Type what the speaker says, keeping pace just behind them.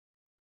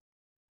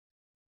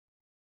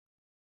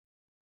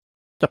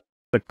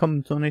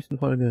Willkommen zur nächsten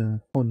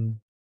Folge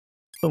von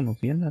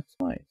Z.O.E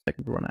 2,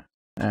 Second Runner.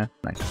 Nein.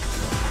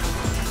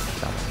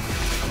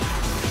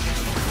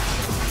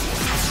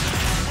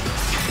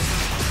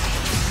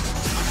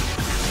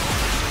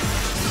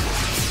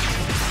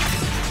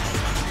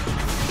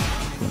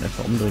 Und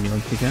etwa umdrehen die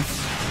uns sicher.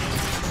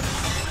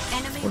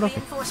 Enemy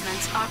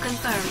reinforcements are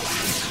confirmed.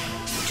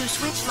 To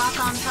switch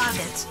lock-on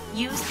targets,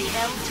 use the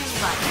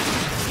L2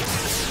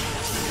 button.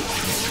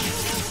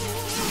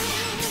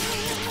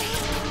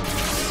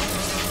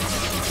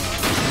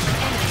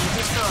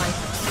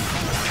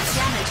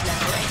 Damage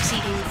level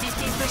exceeding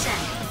 50%.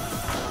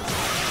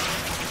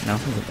 Now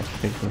we'll just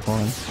take the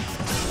horn.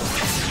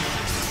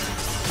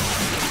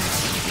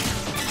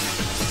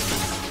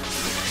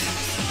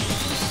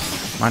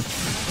 Come on.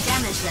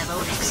 Damage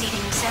level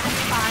exceeding 75%.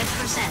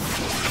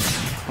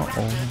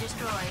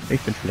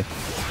 Ich bin schlecht.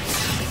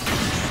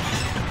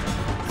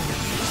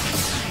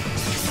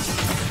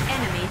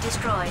 Enemy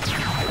destroyed.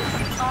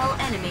 All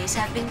enemies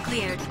have been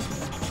cleared.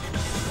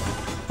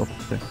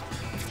 Okay.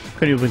 Ich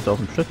kann übrigens auf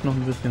dem Schiff noch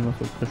ein bisschen was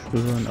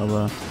zerstören,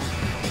 aber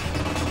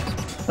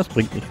das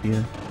bringt nicht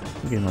viel.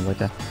 Wir gehen mal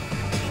weiter.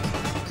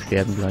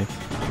 Sterben gleich.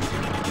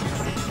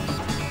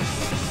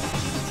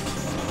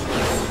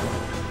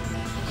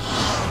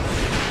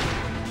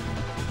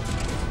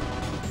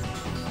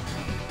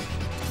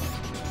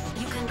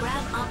 You can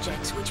grab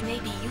objects which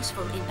may be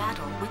useful in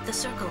battle with the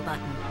circle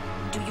button.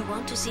 Do you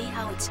want to see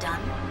how it's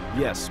done?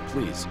 Yes,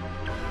 please.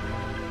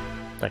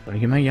 Sag doch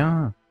nicht immer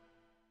ja.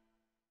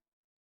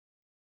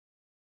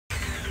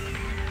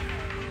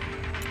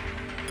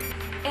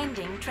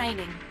 Ending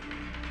training.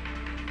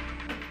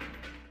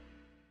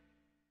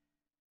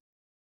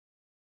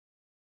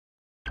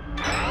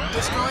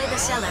 Destroy the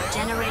cellar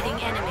generating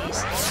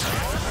enemies.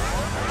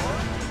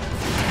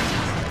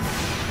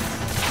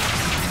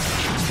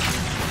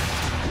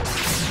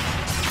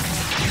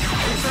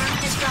 Confirm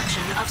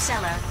destruction of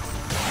cellar.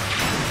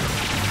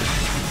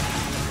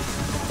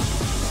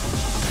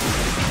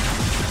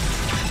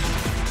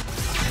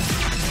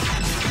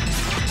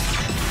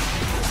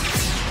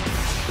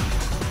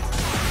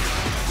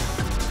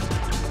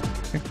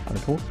 Alle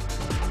tot.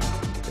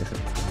 Sehr schön.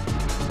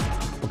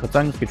 Ich wollte gerade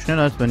sagen, es geht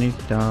schneller, als wenn ich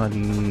da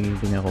die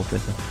Dinge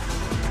rauflässe.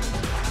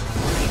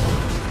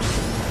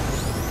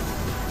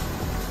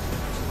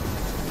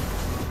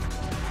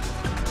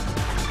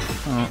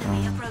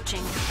 Enemy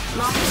approaching.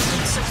 Long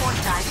distance support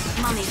type,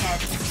 mummy head.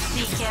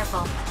 Be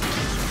careful.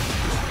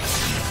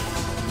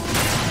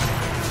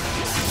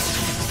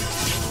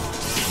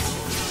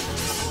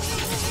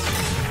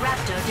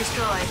 Raptor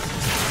destroyed.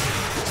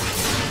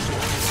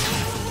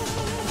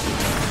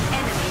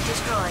 Enemy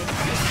destroyed.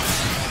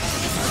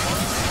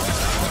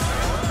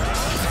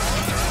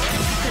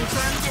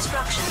 Confirmed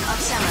destruction of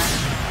cellar.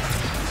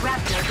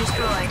 Raptor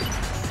destroyed.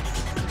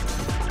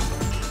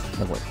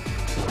 Jawohl.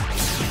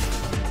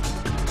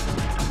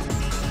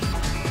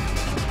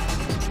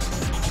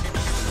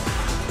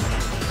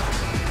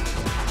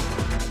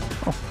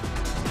 Oh.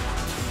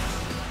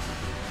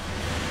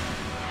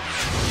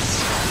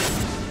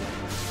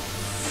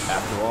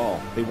 After all,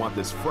 they want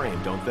this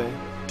frame, don't they?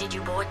 Did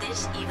you board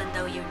this even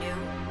though you knew?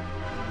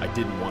 I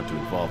didn't want to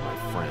involve my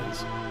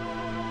friends.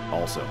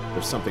 Also,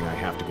 there's something I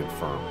have to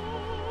confirm.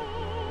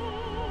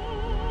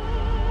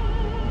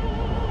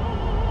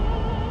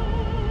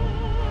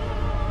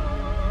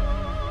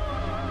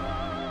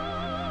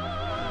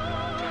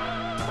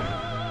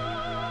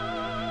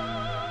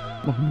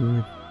 Oh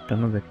nö,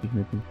 dann mal weg, nicht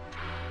mit dem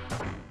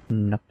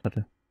nackt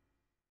hatte.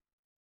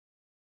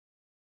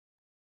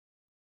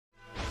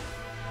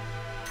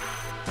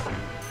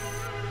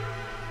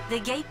 The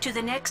gate to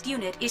the next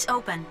unit is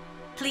open.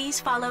 Please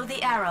follow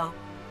the arrow.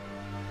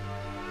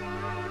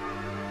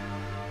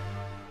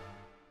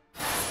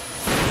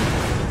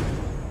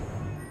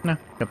 Na,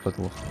 ich hab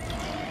versucht.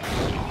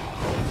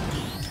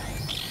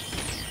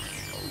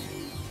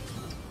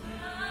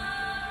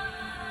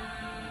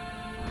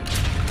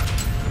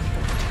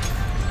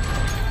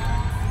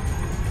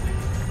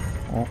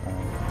 Oh oh.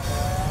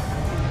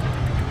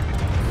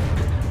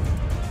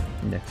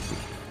 Nephtis.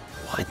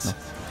 What? No.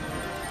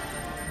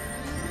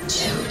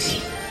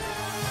 Z.O.E.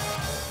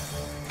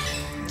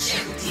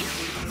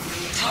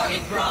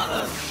 Target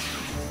Bravo.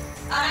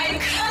 I'm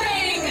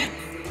coming!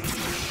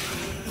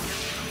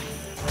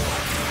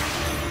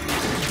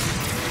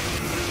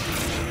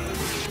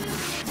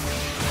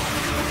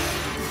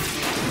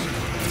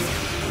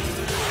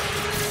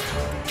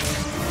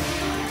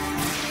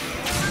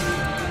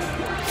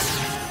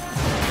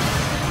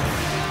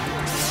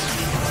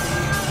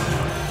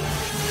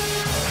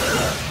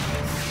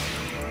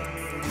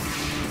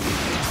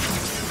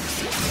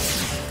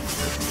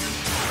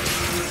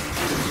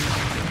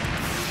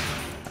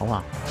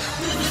 Aua.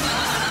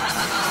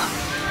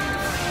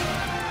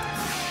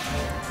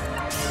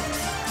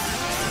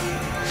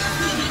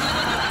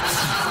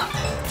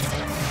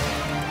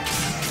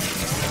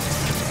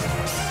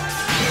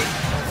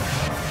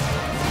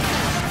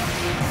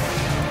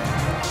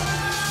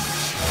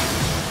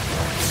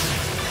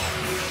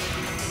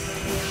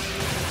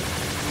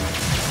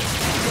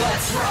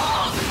 What's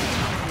wrong?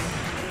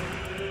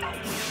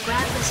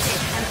 the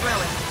stick and throw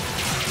it.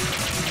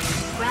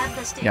 Grab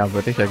the stick. Ja,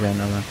 würde ich ja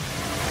gerne, aber...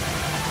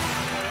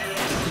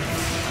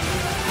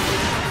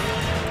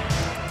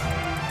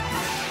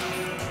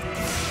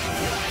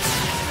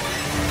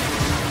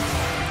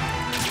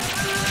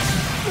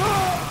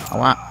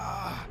 Aua.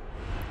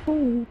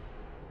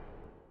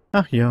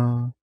 Ach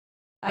ja.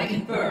 I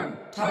confirm.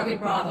 Target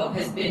Bravo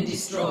has been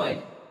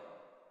destroyed.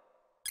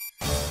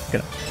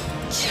 Genau.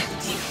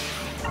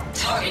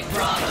 Target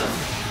Bravo.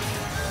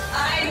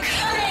 I'm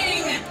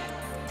coming!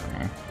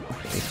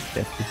 Ich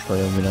werde die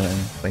Steuerung wieder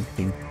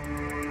reinkriegen.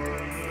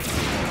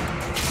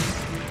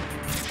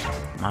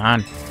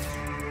 Mann.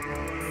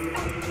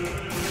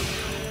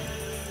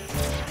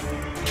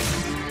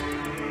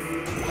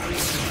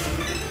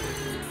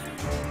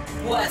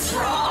 What's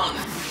wrong?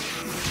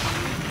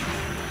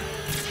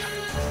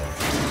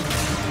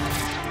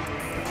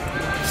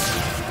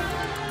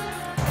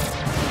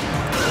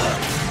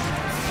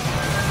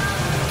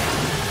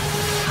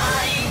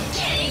 I'm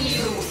getting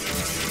you.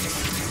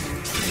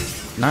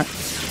 Nein.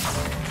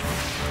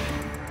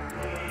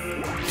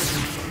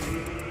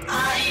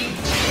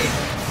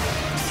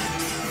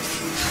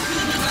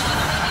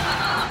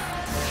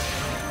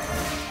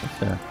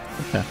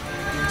 Ja.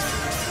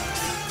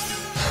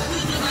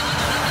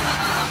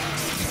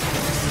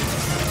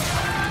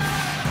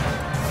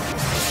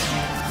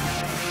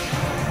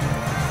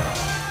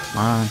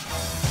 Mann.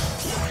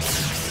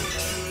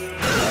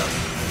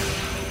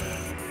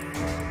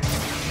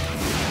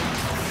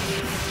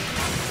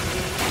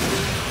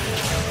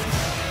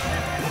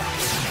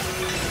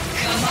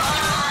 Come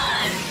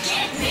on,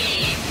 get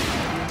me.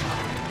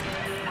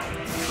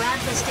 Grab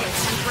the stick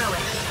and throw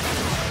it.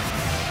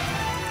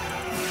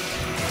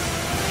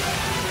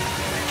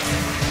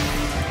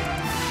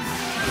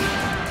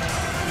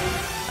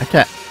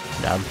 Alter.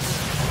 Ja.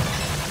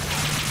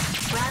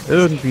 Grab the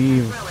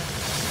Irgendwie. stick and throw it.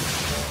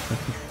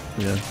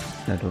 Ja,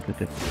 schnell tot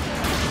bitte.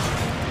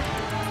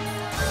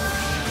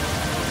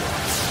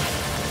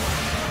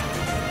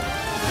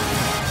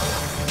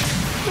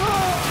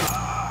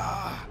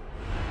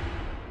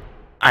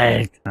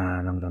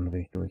 Alter, langsam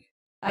bin ich durch.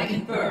 I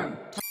confirm.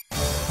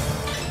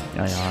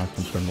 Ja, ja,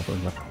 kommt schon noch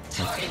irgendwas.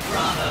 Target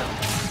Bravo.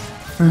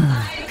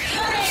 I'm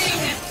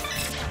coming!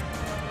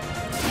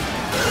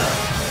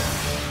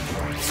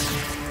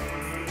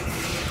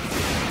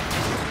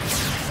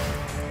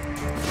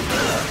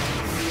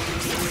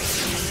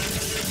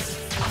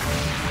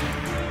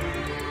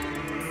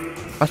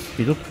 Was?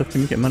 Wieso trifft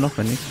mich immer noch,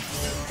 wenn ich...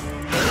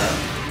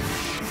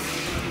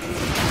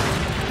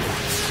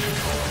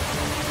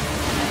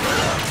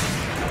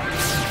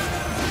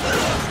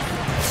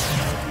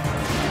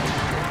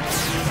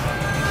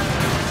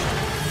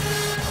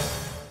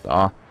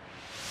 Da.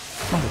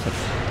 Mach das jetzt.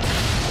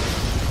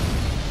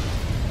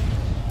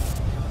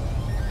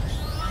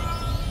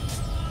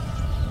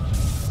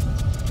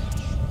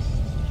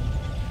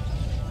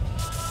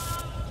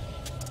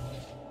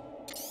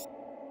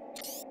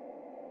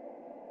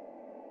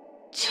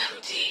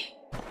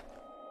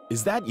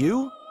 Is that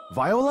you?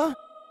 Viola?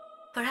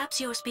 Perhaps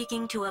you're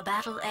speaking to a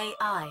battle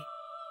AI.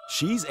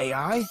 She's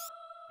AI?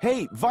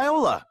 Hey,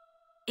 Viola!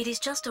 It is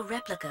just a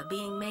replica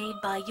being made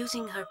by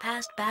using her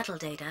past battle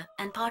data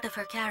and part of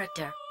her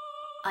character.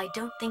 I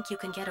don't think you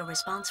can get a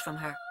response from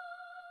her.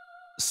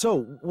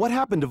 So, what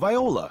happened to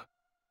Viola?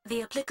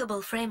 The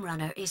applicable frame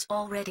runner is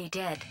already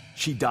dead.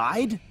 She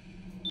died?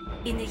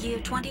 In the year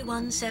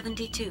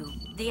 2172,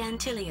 the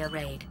Antillia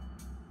raid.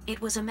 It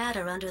was a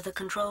matter under the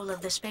control of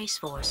the Space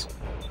Force.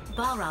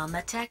 Bahram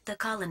attacked the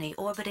colony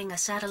orbiting a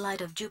satellite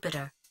of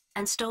Jupiter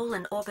and stole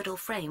an orbital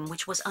frame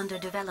which was under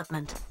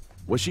development.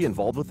 Was she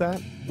involved with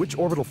that? Which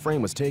orbital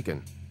frame was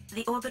taken?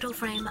 The orbital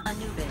frame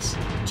Anubis.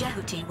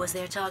 Jehuti was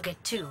their target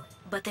too,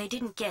 but they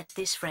didn't get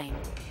this frame.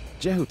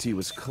 Jehuti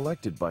was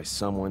collected by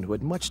someone who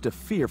had much to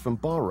fear from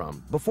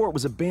Bahram before it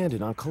was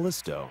abandoned on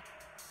Callisto.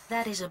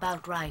 That is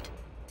about right.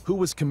 Who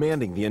was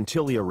commanding the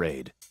Antillia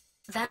raid?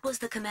 That was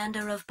the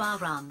commander of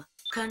Bahram,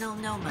 Colonel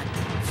Noman.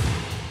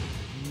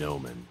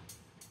 Noman.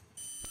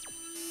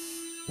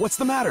 What's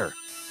the matter?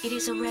 It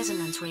is a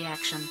resonance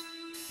reaction.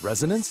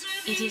 Resonance?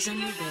 It is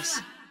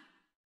Anubis.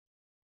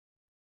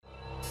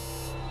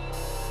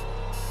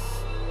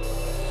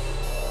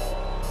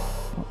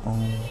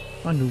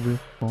 Anubis.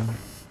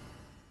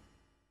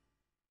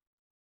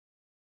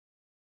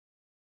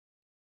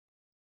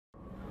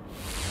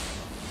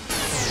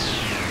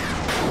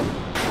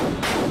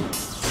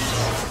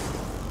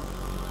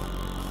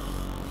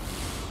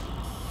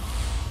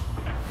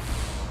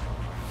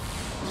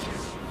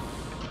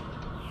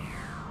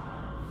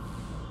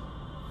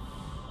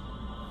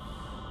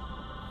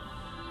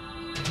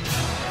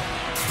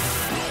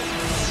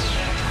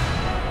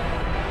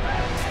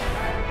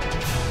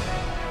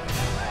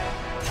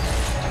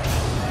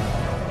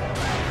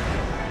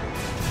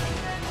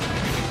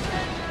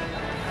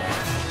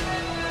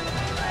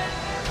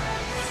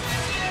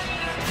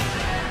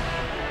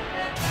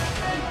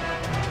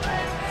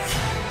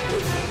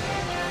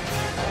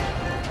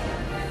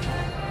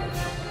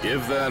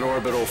 Give that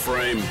orbital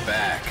frame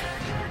back.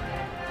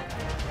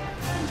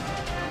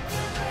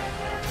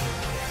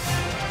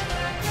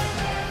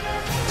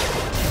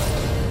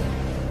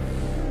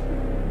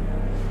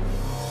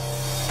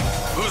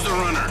 goes the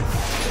runner.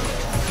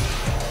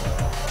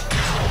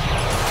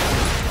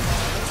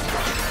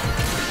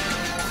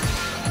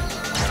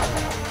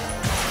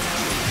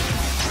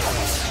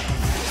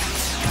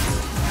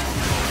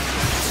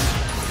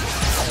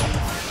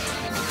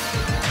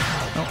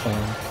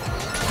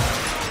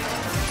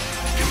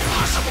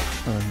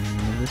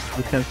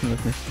 Wir kämpfen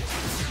das nicht.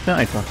 Ja,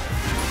 einfach.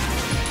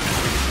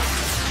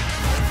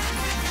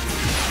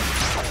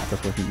 Das,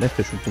 was ich mit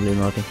Nephtis schon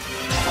Probleme hatte.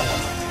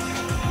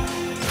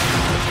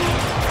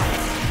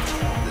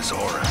 This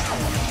aura.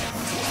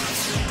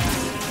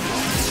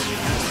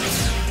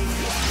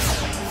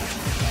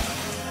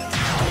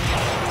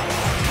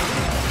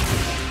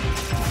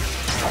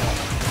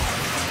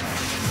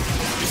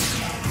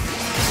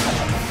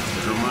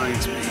 It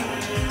reminds me.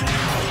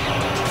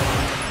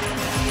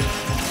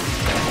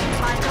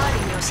 By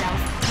guarding yourself,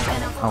 you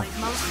can avoid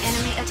most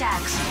enemy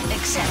attacks,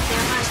 except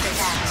their first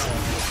attacks.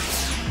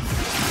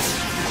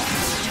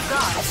 To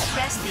guard,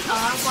 press the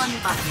R1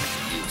 button.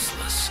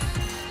 Useless.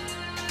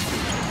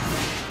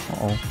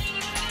 Uh-oh.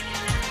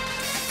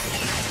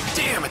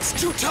 Damn, it's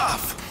too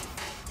tough!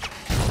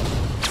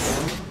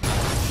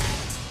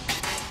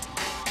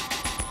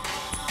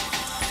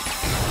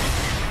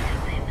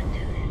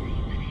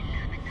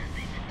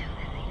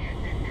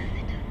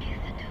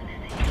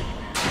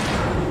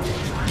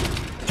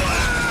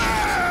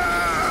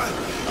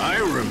 I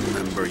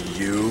remember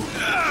you.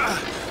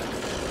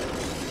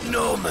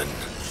 Noman.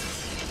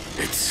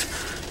 It's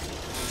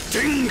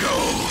Dingo.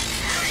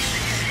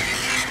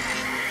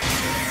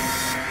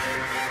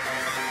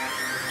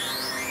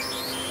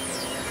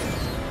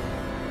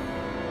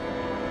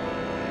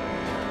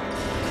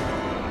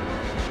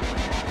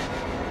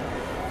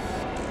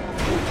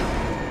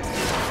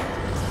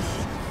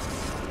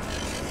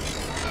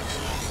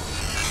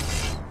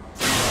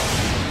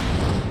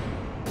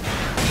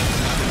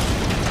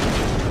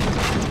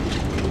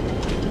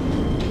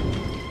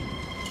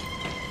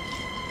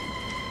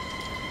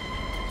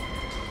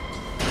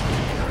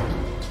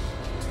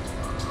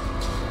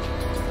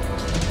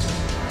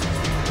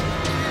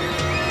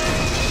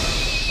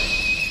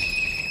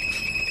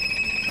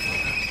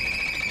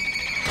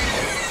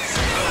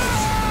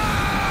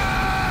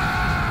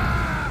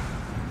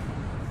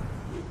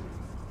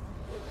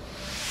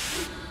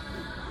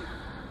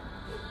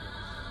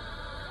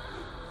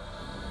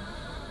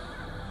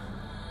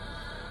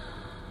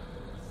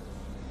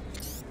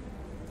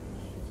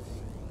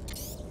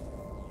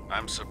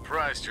 I'm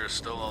surprised you're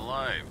still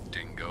alive,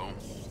 Dingo.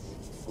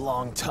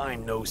 Long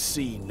time no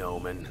see,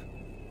 Noman.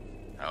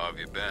 How have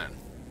you been?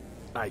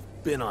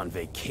 I've been on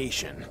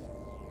vacation.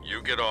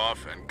 You get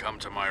off and come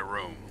to my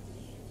room.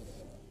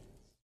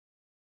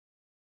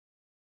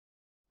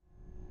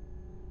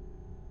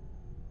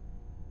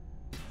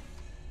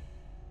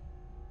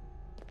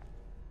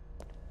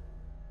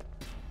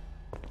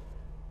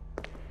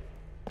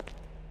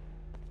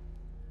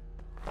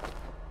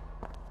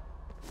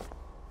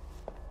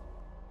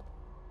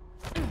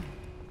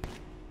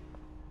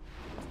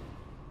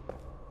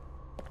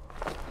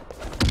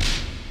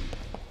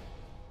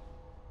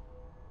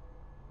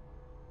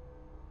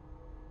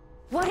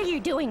 What are you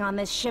doing on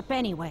this ship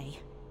anyway?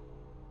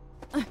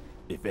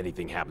 If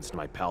anything happens to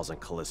my pals on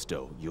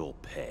Callisto, you'll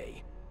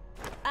pay.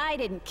 I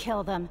didn't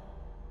kill them.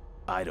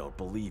 I don't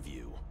believe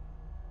you.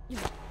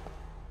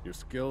 Your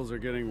skills are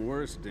getting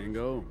worse,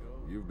 Dingo.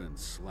 You've been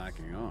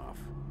slacking off.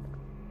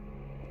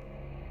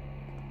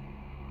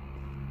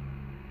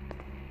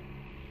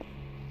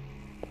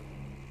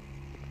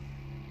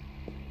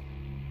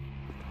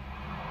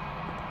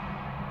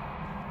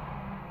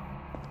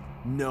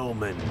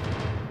 Noman.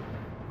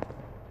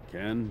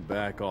 Ken,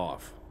 back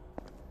off.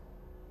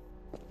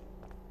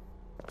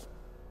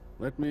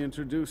 Let me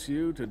introduce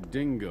you to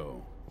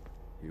Dingo.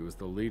 He was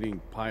the leading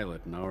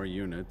pilot in our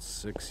unit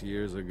 6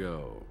 years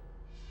ago.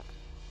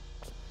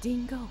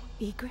 Dingo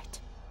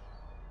Egret?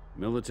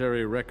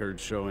 Military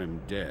records show him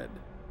dead.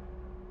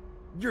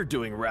 You're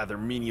doing rather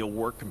menial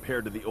work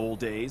compared to the old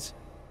days.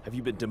 Have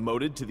you been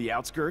demoted to the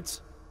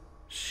outskirts?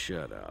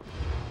 Shut up.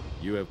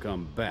 You have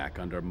come back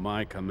under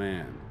my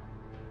command.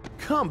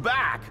 Come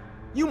back?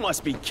 You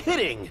must be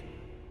kidding!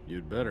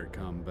 You'd better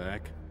come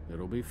back.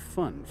 It'll be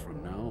fun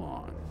from now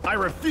on. I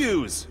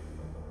refuse!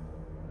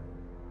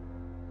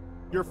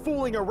 Your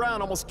fooling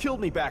around almost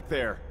killed me back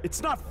there.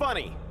 It's not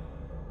funny.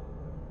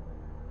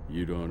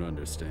 You don't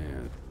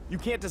understand. You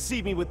can't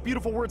deceive me with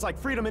beautiful words like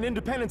freedom and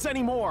independence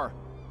anymore.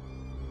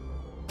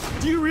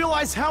 Do you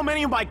realize how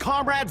many of my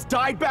comrades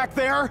died back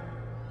there?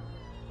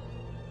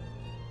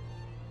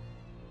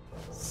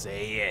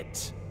 Say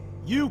it.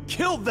 You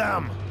killed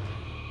them!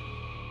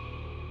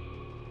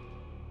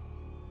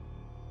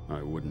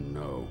 I wouldn't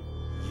know.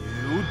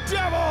 You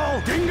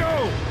devil!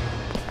 Dingo!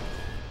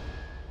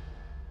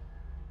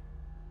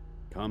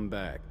 Come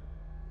back.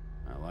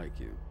 I like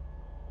you.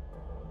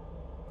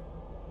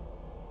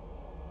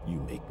 You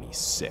make me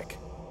sick.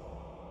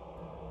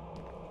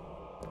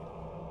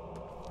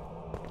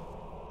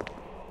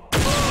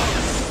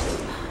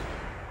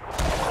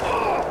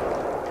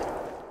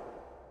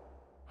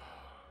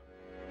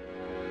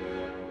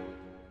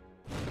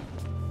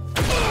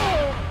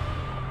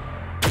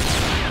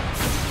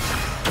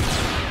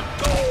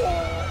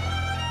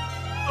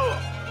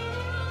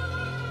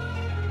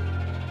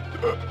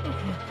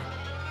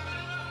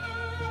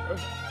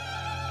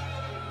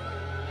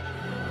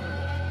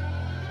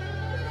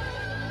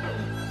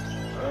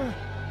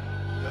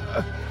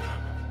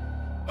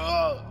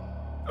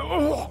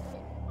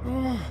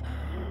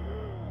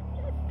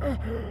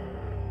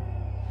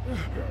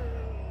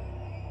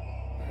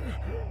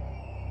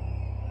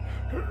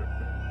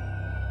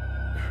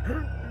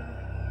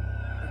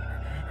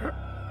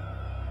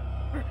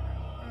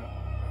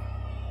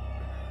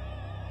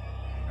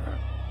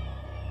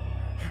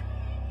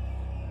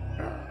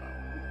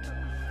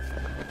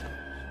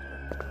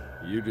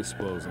 You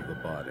dispose of the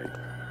body.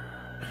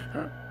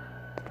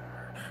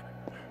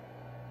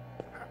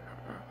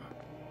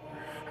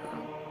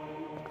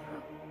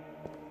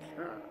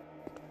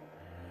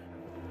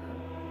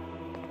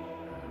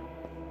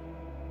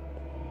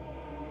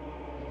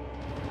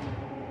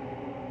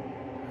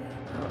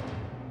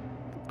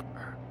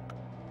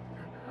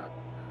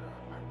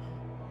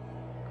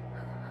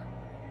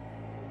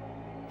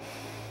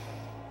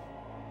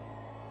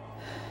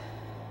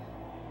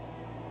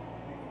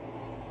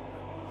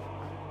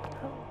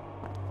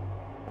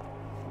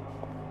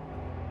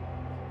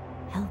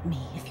 Help me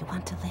if you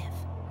want to live.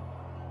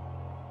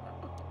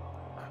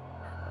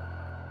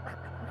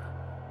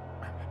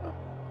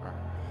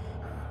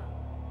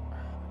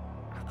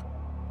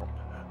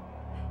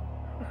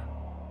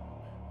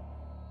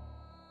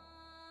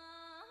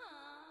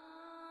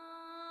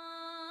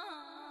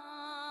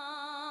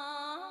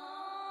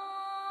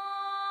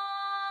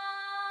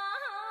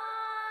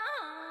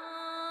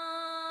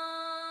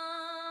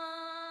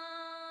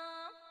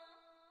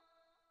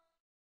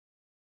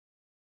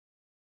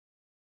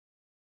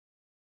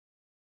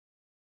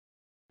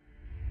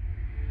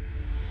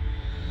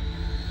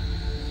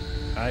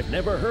 I've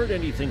never heard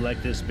anything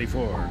like this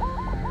before.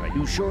 Are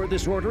you sure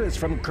this order is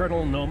from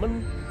Colonel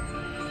Noman?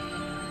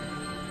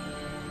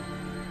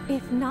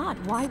 If not,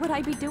 why would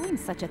I be doing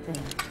such a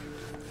thing?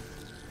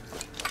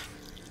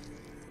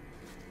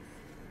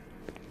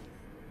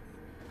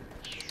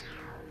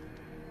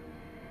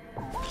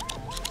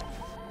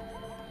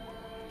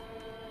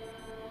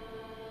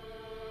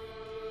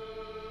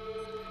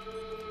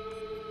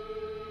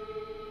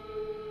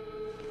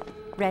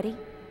 Ready?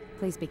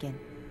 Please begin.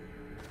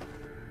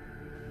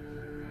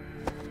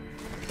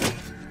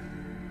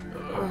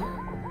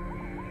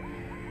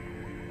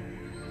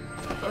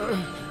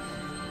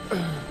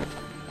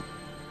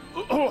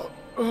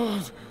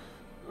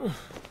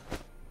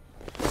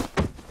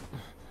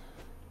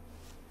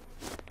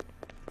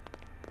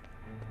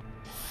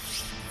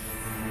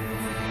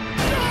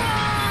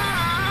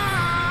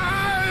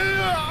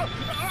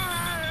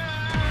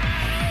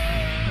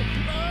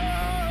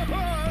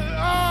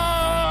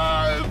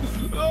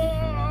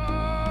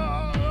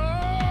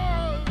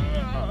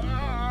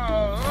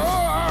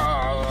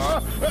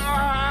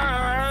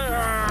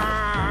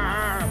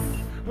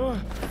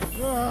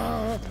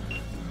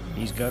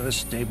 He's got a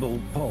stable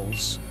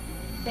pulse.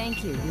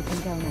 Thank you. You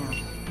can go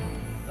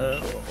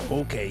now.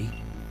 Okay.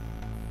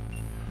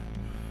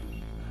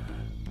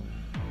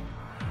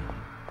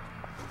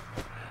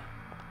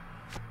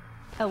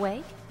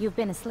 Awake? You've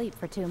been asleep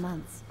for 2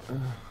 months.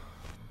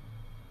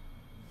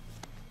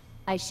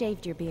 I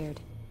shaved your beard.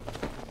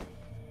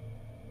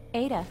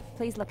 Ada,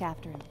 please look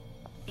after him.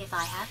 If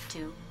I have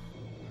to.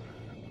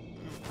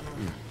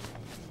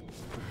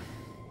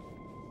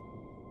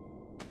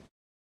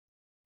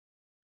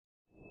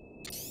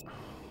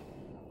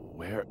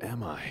 Where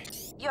am I?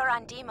 You're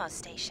on Deimos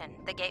Station,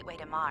 the gateway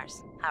to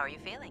Mars. How are you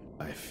feeling?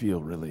 I feel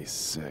really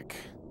sick.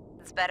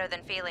 It's better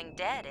than feeling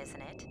dead,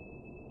 isn't it?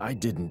 I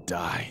didn't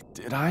die,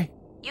 did I?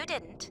 You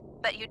didn't,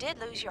 but you did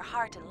lose your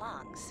heart and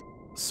lungs.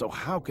 So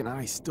how can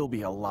I still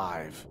be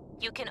alive?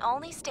 You can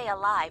only stay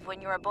alive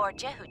when you're aboard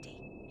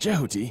Jehuti.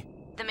 Jehuti?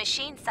 The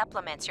machine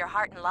supplements your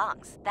heart and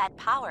lungs. That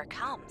power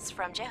comes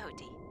from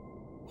Jehuti.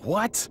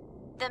 What?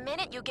 The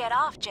minute you get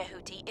off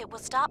Jehuti, it will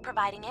stop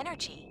providing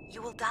energy.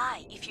 You will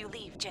die if you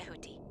leave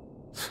Jehuti.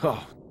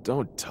 Oh,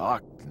 don't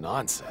talk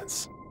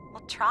nonsense.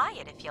 Well, try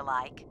it if you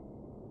like.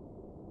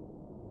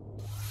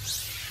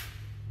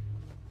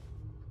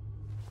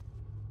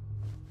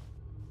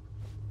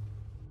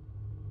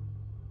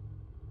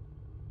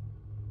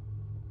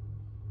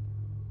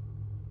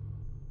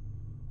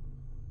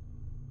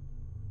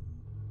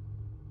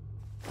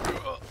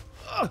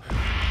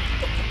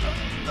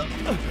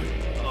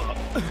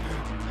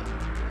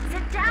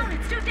 Sit down,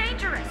 it's too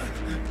dangerous!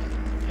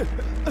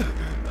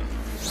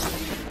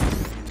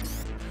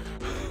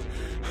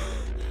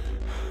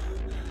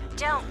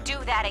 Don't do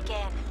that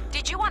again.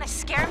 Did you want to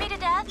scare me to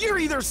death? You're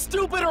either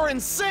stupid or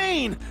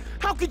insane!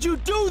 How could you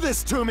do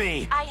this to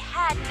me? I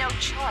had no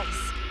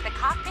choice. The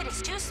cockpit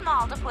is too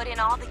small to put in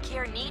all the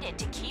gear needed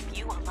to keep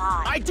you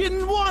alive. I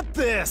didn't want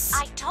this!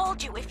 I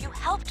told you if you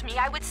helped me,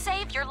 I would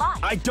save your life.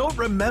 I don't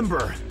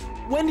remember.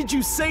 When did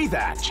you say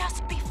that?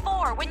 Just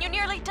before, when you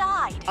nearly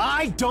died.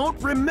 I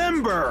don't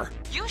remember!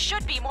 You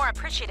should be more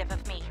appreciative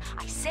of me.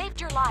 I saved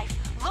your life,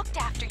 looked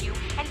after you,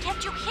 and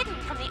kept you hidden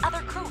from the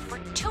other crew for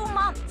 2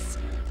 months.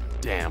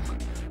 Damn.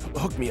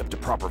 Hook me up to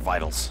proper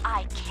vitals.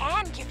 I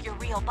can give your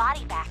real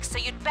body back, so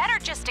you'd better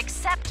just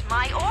accept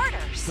my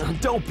orders.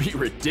 Don't be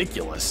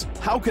ridiculous.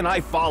 How can I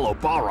follow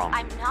Bahram?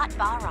 I'm not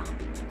Bahram.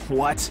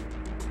 What?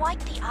 Quite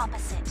the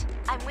opposite.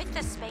 I'm with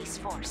the Space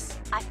Force.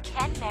 I'm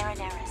Ken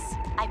Marineris.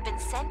 I've been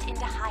sent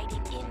into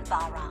hiding in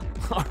Bahram.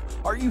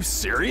 Are you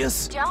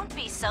serious? Don't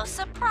be so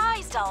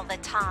surprised all the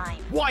time.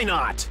 Why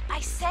not? I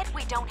said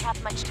we don't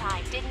have much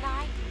time, didn't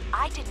I?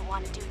 I didn't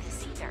want to do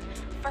this either.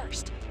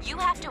 First, you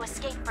have to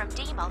escape from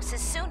Deimos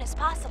as soon as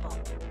possible.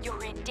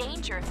 You're in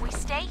danger if we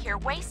stay here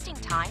wasting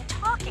time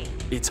talking.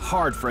 It's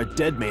hard for a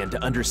dead man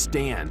to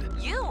understand.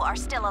 You are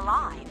still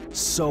alive.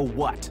 So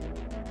what?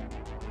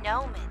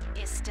 Noman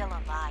is still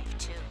alive,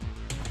 too.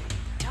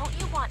 Don't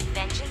you want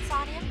vengeance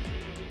on him?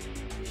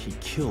 He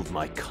killed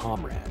my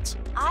comrades.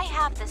 I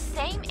have the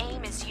same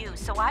aim as you,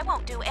 so I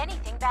won't do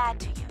anything bad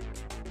to you.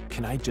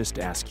 Can I just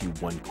ask you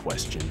one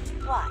question?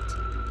 What?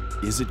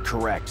 Is it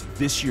correct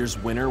this year's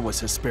winner was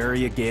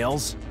Hesperia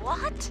Gales?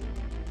 What?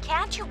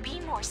 Can't you be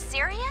more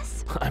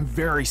serious? I'm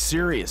very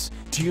serious.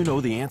 Do you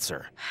know the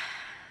answer?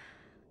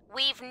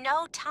 We've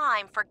no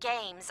time for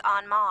games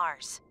on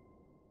Mars.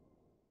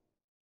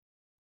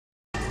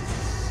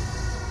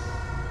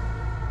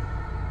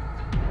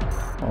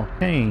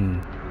 Okay.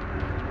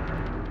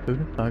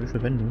 Schöne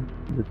tragische Wendung.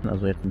 Wir sitzen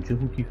also jetzt in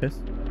Djibouti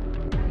fest.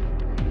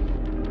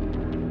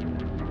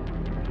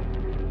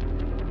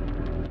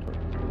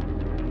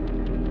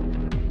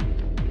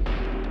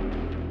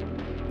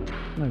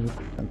 Na gut,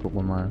 dann gucken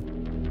wir mal,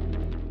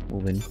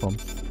 wo wir hinkommen.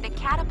 The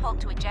catapult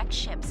to eject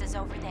ships is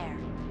over there.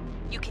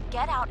 You can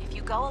get out if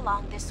you go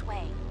along this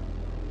way.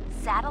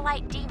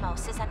 Satellite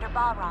Deimos is under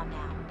Bahram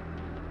now.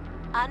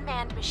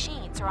 Unmanned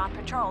machines are on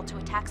patrol to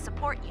attack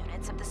support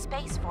units of the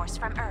Space Force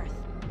from Earth.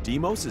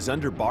 Deimos is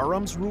under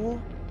Bahram's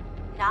rule?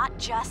 Not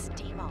just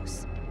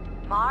Deimos.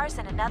 Mars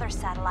and another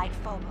satellite,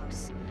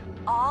 Phobos.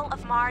 All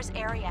of Mars'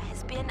 area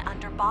has been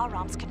under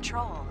Bahram's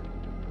control.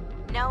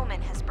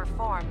 Noman has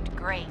performed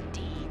great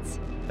deeds.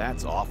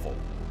 That's awful.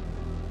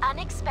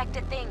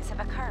 Unexpected things have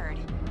occurred.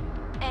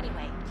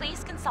 Anyway,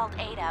 please consult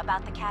Ada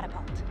about the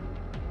catapult.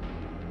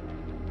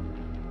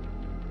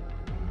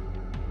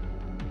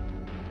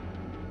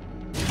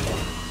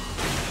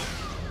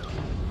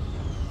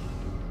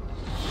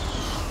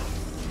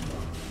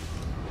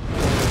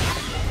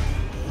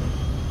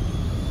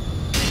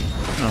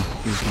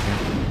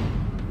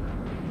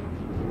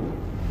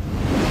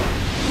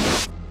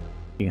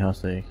 Die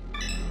hasse ich.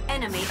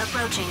 Enemy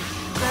approaching.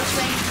 Close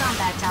range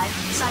combat type,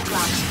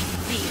 Cyclops.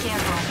 Be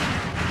careful.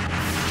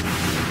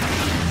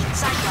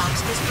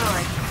 Cyclops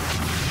destroyed.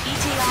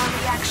 ETR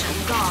reaction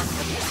gone.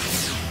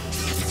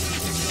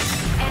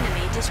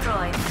 Enemy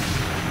destroyed.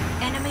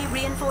 Enemy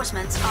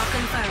reinforcements are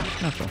confirmed.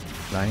 Ach so,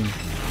 klein.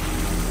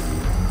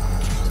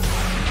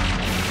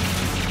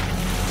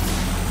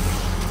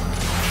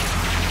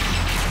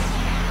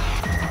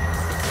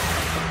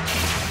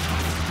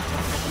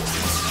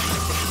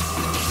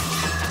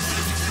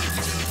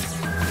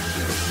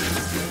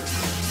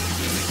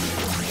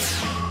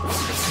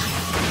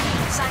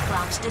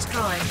 Cyclops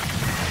destroyed.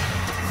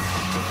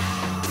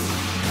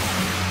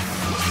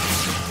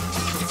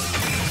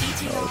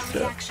 ETR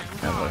reaction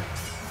gone.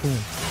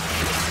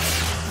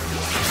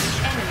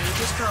 Enemy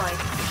destroyed.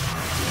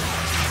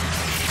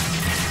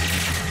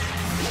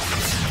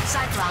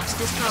 Cyclops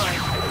destroyed.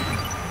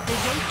 The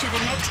gate to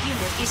the next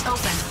unit is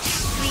open.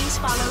 Please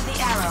follow the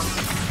arrow.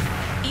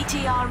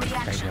 ETR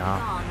reaction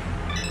gone.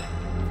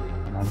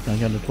 Dann sind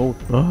ja alle tot.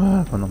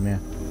 Ah, noch mehr.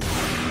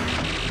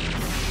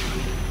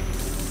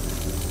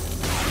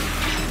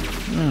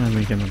 Dann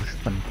bin ich ja mal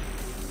gespannt.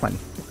 Mann,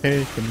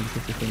 okay, ich bin nicht so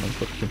viel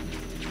trotzdem.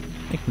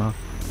 Ich mag.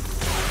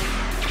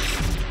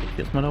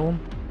 Jetzt mal da oben.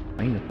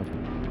 Meine Fresse.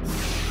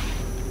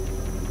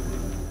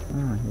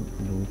 Ah, hier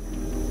unten durch.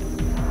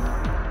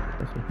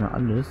 Das ist nicht mal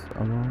alles,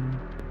 aber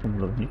kommen wir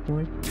glaube ich nicht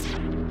durch.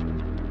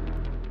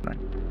 Nein.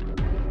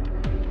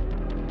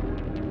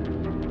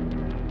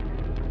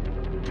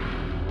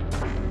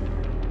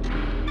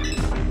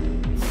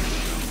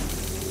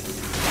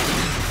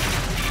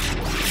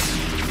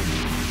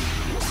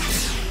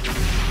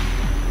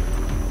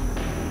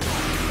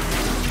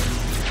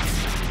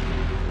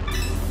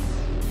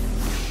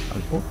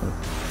 Oh,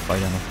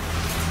 beide noch.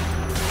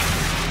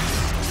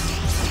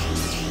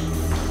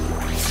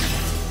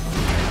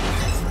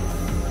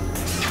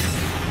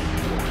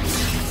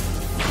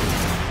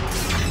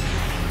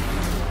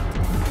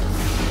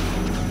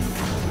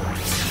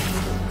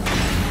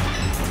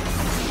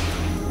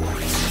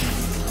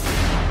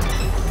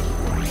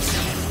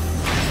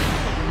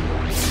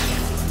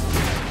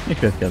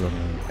 Ich werde ja so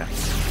ungefähr.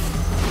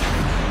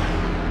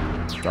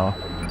 So.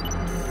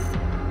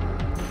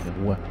 In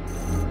Ruhe.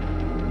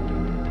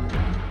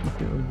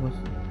 Hier irgendwas.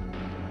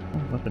 Oh,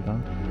 warte da.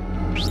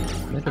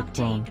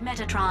 Metatron.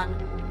 Metatron.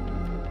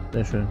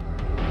 Sehr schön.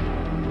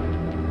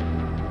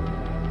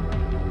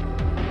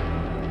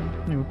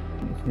 Ja, gut,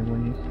 ist hier wohl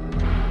nicht.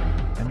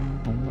 Dann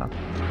hauen wir ab.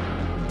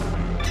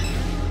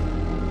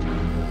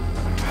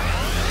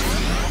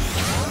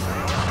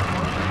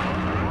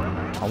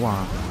 Aua.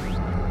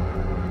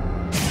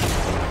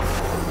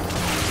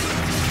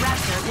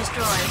 Raptor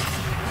destroyed.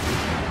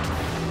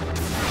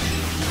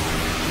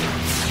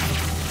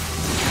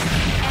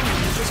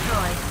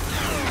 Destroyed.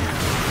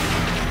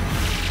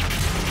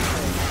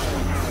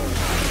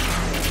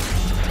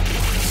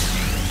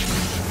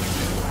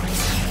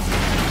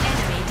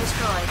 Enemy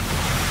destroyed.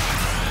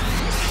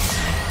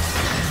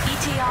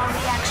 ETR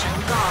reaction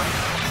gone.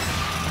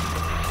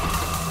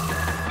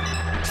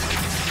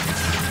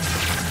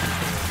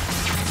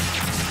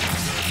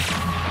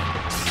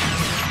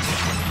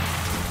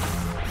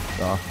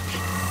 So.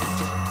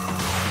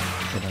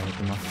 Was hat er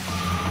gemacht?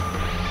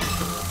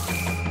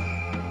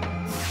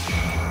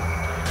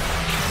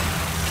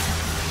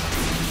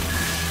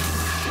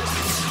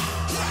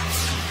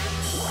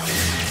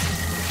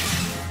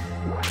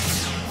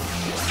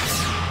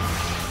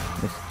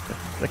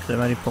 Wechsel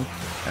mal die Punkte.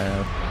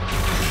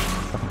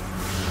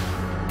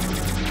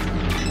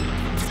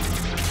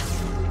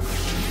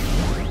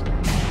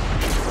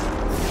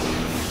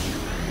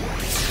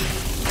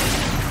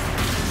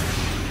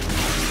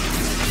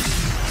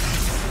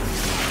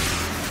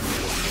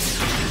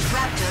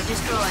 Raptor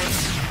destroyed.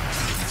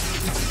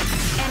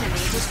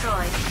 Enemy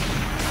destroyed.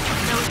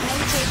 Though it may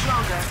take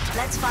longer,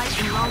 let's fight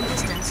in long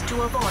distance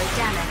to avoid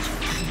damage.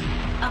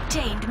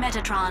 Obtained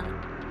Metatron.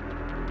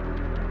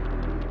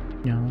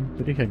 Ja,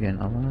 würde ich ja gern,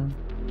 aber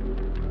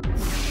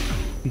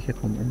Viecher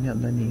kommen in der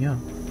Nähe.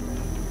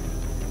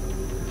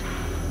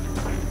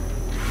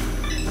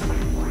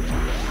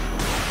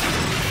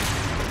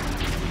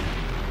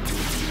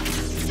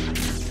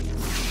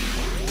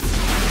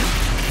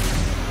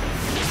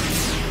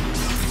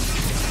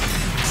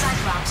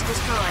 Cyclops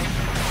destroyed.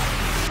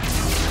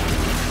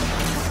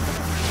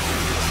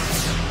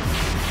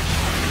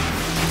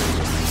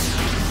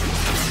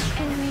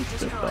 Enemy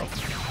destroyed.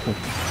 Oh.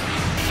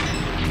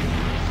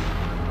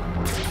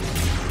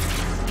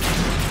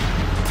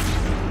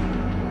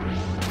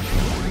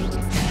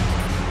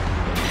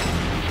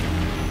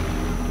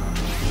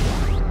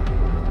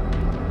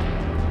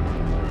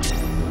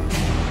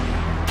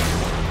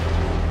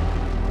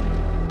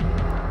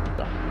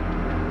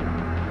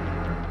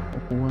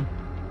 Ruhe.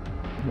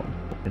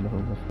 Ob hier noch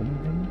irgendwas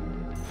rumhängen?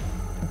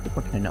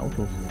 Super kleine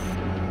Autos.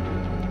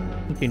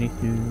 Sind die nicht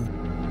süß?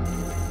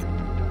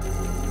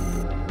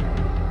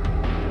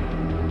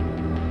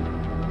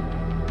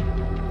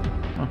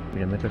 Ah,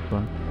 wieder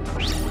Metatron.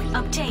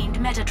 Obtained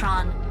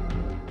Metatron.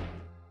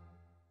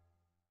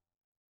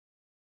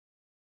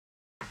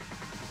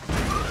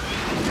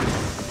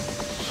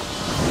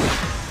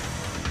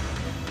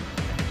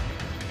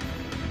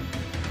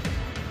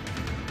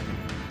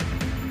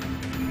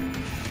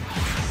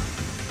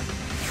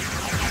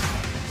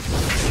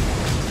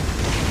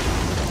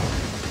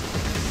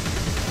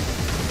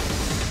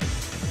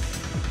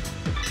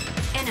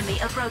 Enemy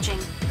approaching.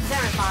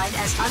 Verified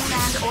as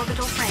unmanned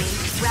orbital frame,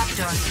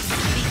 Raptor.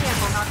 Be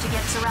careful not to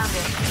get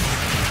surrounded.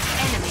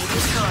 Enemy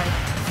destroyed.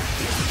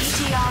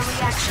 ETR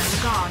reaction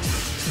gone.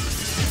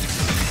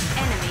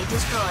 Enemy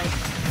destroyed.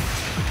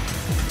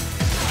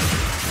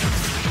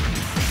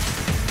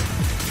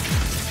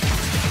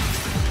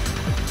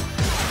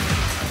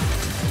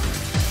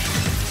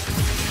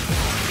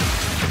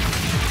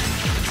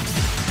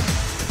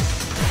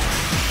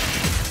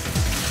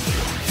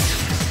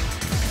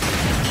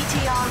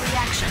 ETR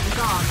reaction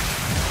gone.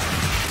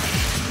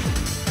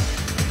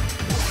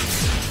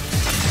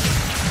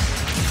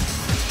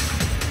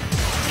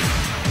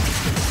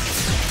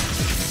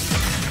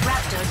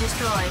 Raptor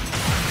destroyed.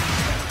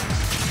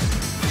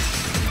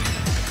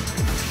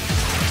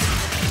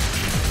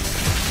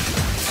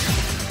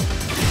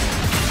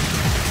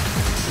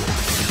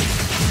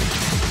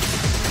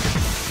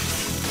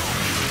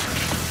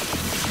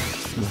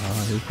 Ja,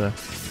 Hilfe.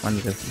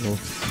 Mann, das ist los.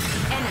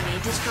 Enemy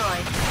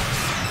destroyed.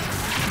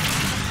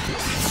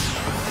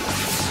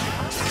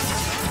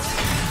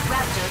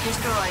 Raptor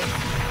destroyed.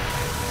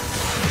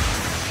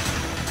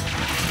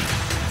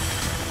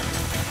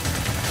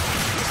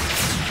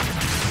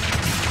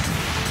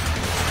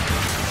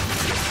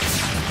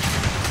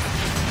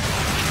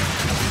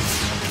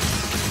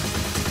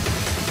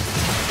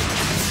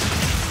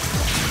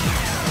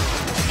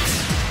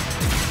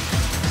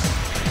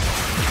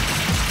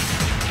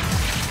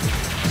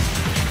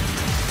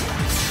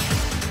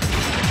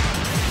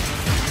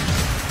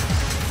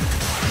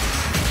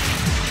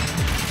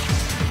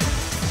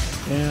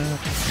 Ja.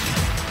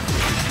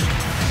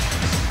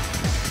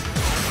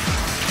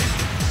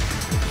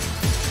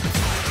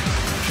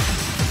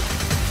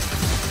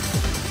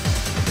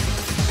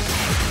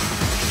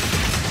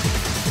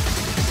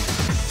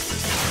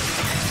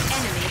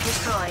 Enemy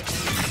destroyed.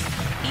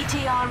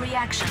 ETR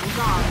reaction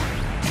gone.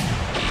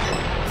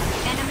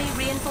 Enemy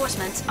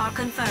reinforcements are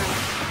confirmed.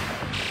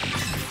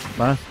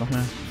 Was? Noch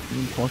mehr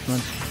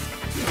Reinforcement?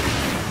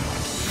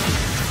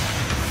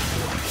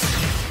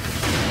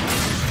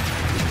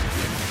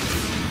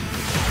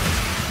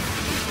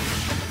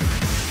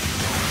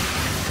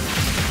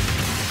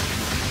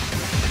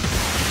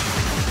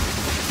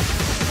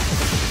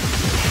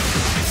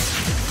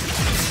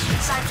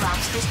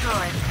 Cyclops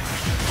destroyed.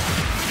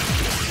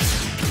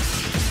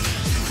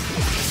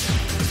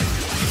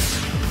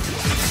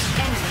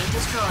 Enemy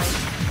destroyed.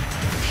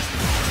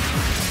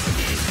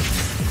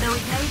 Though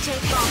it may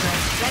take longer,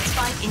 let's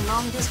fight in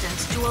long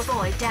distance to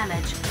avoid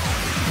damage.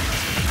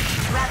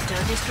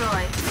 Raptor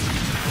destroyed.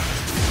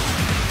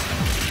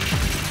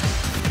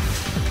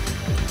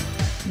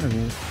 Na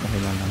gut, noch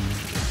immer lang.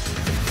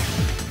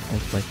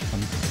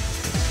 Ausweichkampf.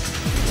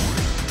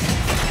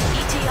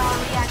 ETR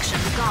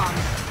reaction gone.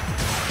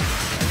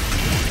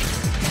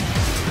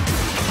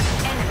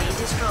 Enemy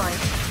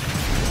destroyed.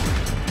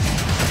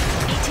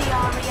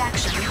 ETR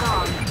reaction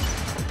gone.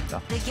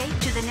 Ja. The gate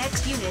to the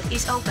next unit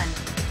is open.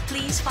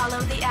 Please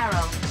follow the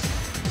arrow.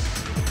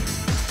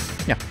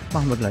 Ja,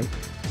 machen wir gleich.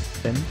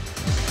 Denn,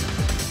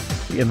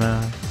 wie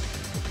immer,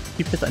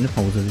 gibt es eine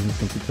Pause. Wir sind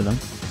schon viel zu lang.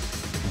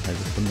 Eine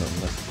halbe Stunde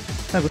irgendwas.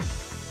 Na gut,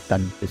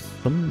 Dann bis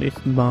zum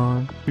nächsten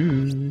Mal.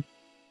 Tschüss.